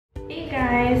Hey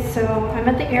guys, so I'm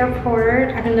at the airport.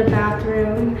 I'm in the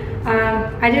bathroom.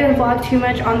 I didn't vlog too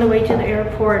much on the way to the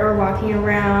airport or walking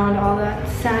around, all that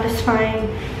satisfying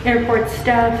airport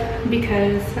stuff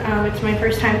because it's my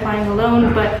first time flying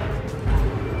alone, but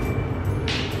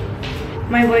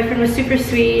my boyfriend was super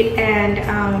sweet and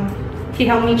he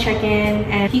helped me check in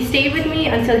and he stayed with me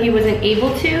until he wasn't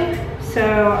able to. So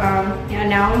yeah,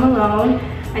 now I'm alone.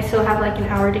 I still have like an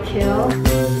hour to kill.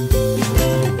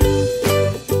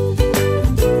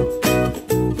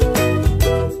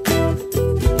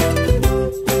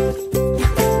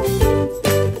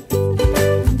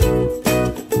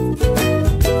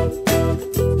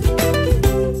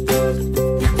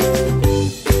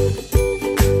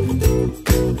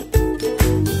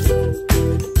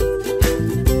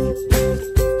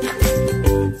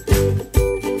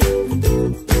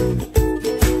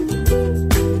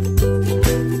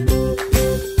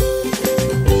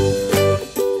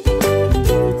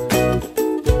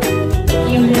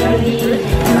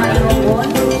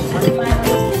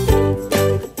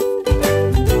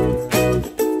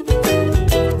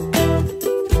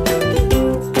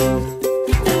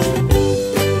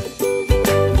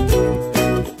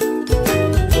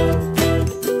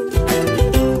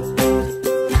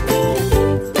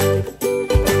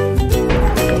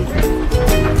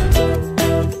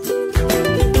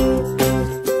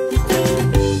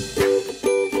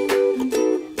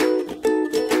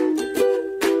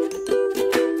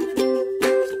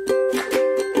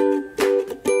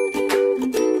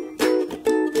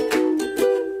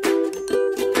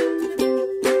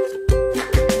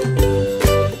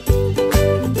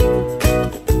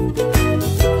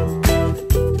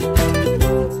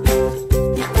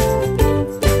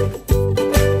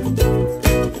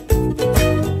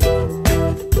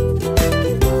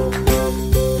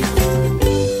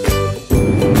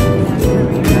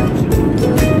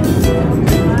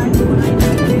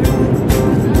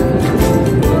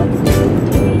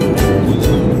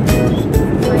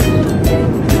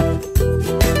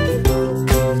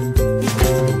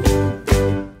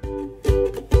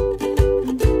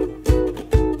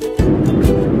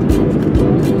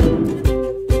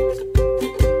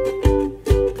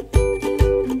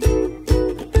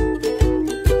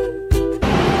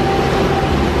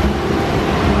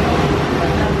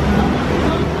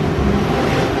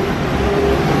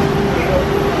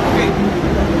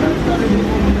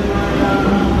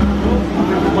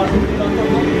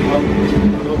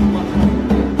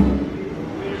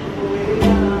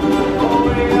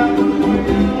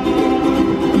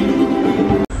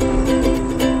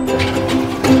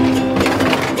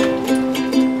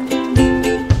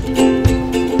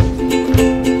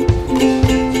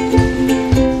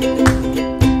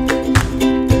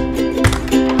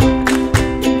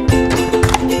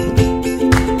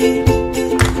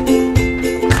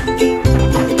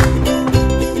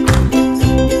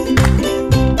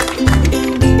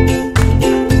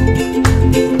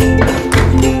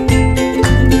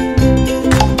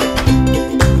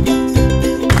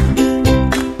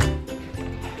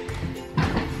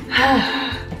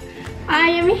 I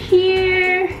am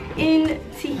here in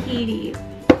Tahiti.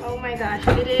 Oh my gosh,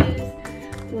 it is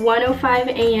 1:05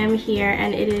 a.m. here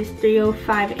and it is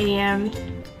 3:05 a.m.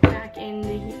 back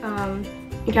in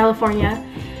California.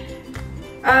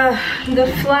 The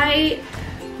flight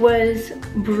was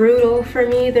brutal for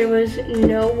me. There was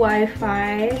no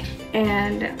Wi-Fi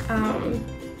and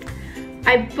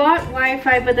I bought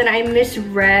Wi-Fi, but then I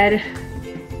misread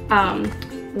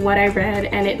what I read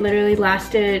and it literally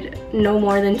lasted no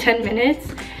more than 10 minutes.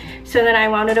 So then I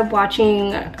wound up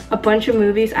watching a bunch of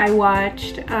movies. I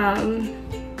watched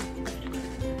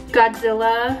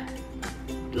Godzilla,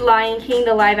 Lion King,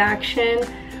 the live action,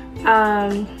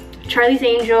 Charlie's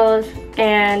Angels,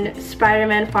 and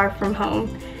Spider-Man Far From Home.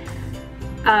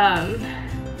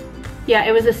 Yeah,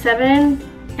 it was a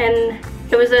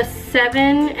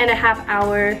 7.5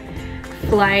 hour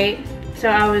flight, so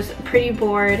I was pretty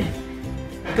bored.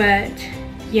 But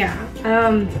yeah,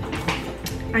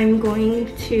 I'm going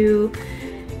to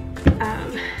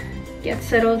get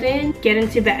settled in, get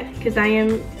into bed because I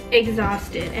am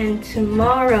exhausted. And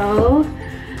tomorrow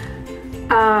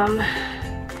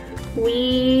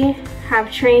we have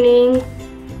training.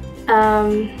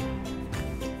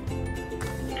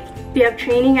 We have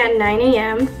training at 9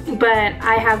 a.m. but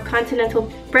I have continental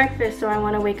breakfast, so I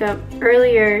want to wake up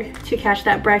earlier to catch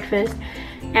that breakfast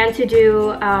and to do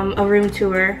a room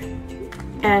tour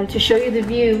and to show you the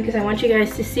view because I want you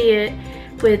guys to see it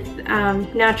with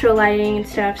natural lighting and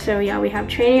stuff. So yeah, we have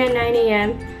training at 9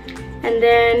 a.m. and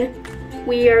then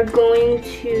we are going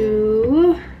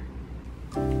to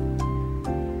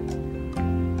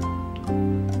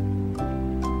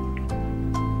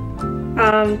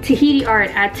Tahiti art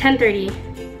at 10:30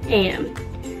 a.m.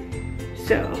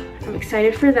 So I'm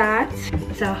excited for that.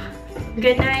 So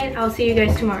good night. I'll see you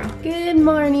guys tomorrow. Good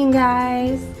morning,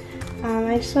 guys.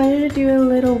 I just wanted to do a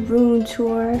little room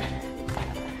tour.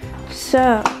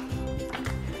 So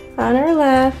on our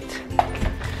left,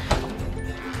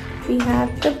 we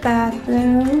have the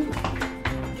bathroom,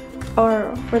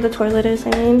 or where the toilet is, I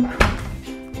mean.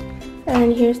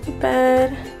 And here's the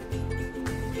bed.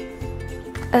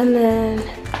 And then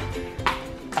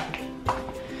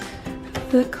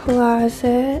the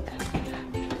closet.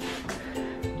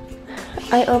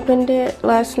 I opened it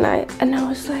last night and I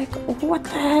was like, what the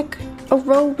heck? A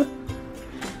robe?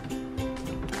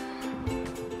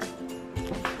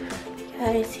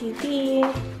 Got a TV.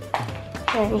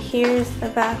 And here's the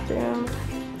bathroom.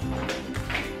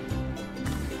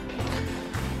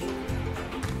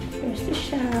 Here's the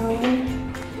shower.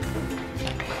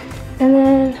 And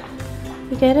then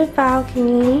we get a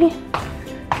balcony.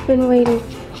 Been waiting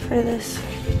for this.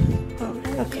 Oh,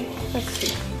 okay, let's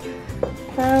see.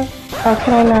 How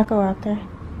can I not go out there?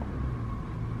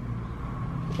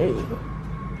 Ooh.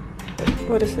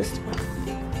 What is this?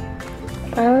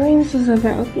 I don't think this is a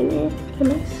balcony.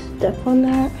 Can I step on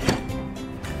that?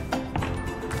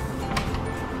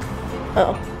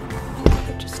 Oh,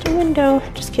 just a window.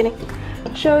 Just kidding.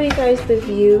 I'll show you guys the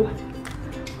view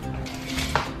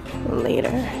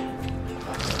later.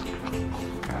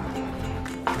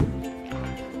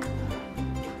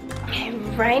 Okay,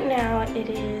 right now it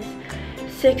is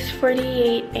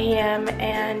 6:48 a.m.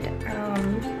 and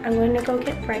I'm going to go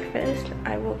get breakfast.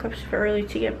 I woke up super early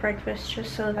to get breakfast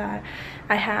just so that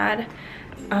I had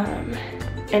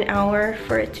an hour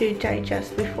for it to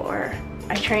digest before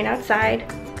I train outside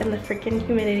in the freaking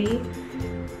humidity.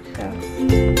 So